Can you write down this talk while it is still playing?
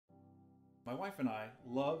My wife and I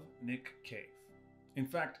love Nick Cave. In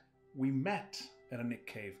fact, we met at a Nick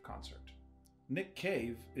Cave concert. Nick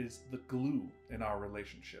Cave is the glue in our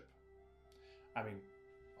relationship. I mean,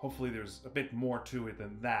 hopefully there's a bit more to it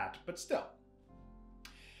than that, but still.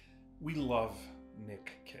 We love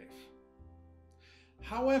Nick Cave.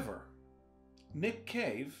 However, Nick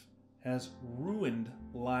Cave has ruined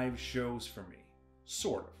live shows for me.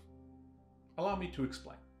 Sort of. Allow me to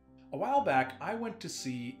explain. A while back, I went to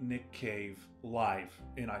see Nick Cave live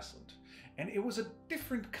in Iceland, and it was a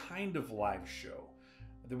different kind of live show.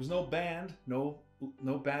 There was no band, no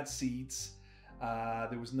bad seats,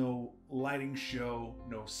 there was no lighting show,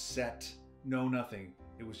 no set, no nothing.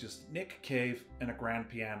 It was just Nick Cave and a grand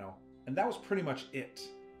piano, and that was pretty much it.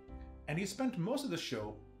 And he spent most of the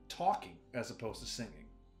show talking as opposed to singing.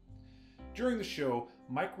 During the show,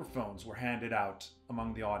 microphones were handed out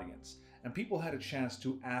among the audience, and people had a chance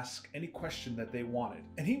to ask any question that they wanted,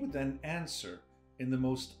 and he would then answer in the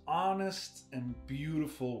most honest and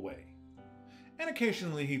beautiful way. And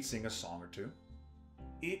occasionally he'd sing a song or two.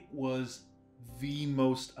 It was the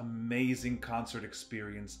most amazing concert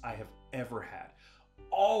experience I have ever had.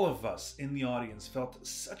 All of us in the audience felt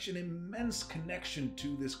such an immense connection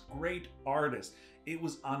to this great artist. It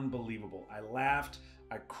was unbelievable. I laughed,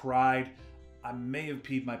 I cried, I may have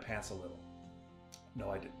peed my pants a little.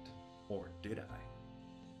 No, I didn't. Or did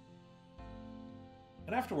I?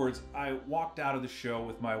 And afterwards, I walked out of the show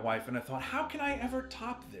with my wife and I thought, how can I ever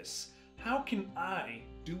top this? How can I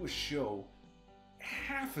do a show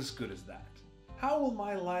half as good as that? How will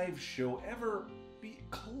my live show ever be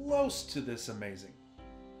close to this amazing?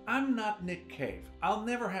 I'm not Nick Cave. I'll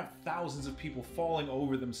never have thousands of people falling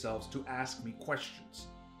over themselves to ask me questions.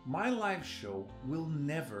 My live show will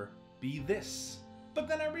never be this. But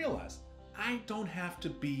then I realized, I don't have to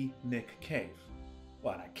be Nick Cave.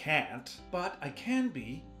 Well, I can't, but I can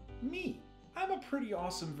be me. I'm a pretty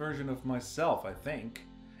awesome version of myself, I think,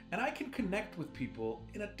 and I can connect with people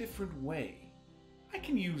in a different way. I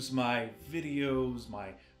can use my videos,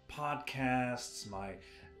 my podcasts, my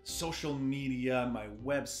social media, my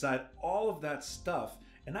website, all of that stuff,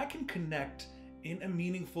 and I can connect in a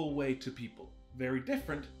meaningful way to people. Very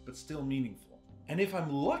different, but still meaningful. And if I'm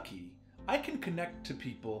lucky, I can connect to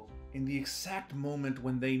people in the exact moment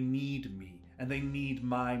when they need me and they need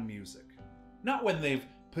my music. Not when they've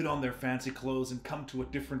put on their fancy clothes and come to a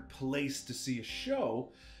different place to see a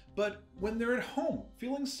show, but when they're at home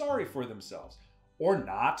feeling sorry for themselves. Or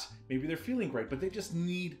not, maybe they're feeling great, but they just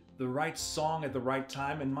need the right song at the right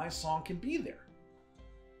time and my song can be there.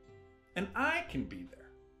 And I can be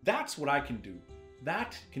there. That's what I can do.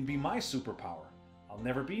 That can be my superpower. I'll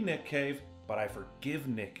never be Nick Cave, but I forgive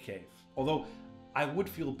Nick Cave. Although, I would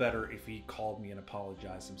feel better if he called me and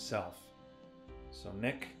apologized himself. So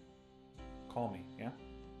Nick, call me, yeah?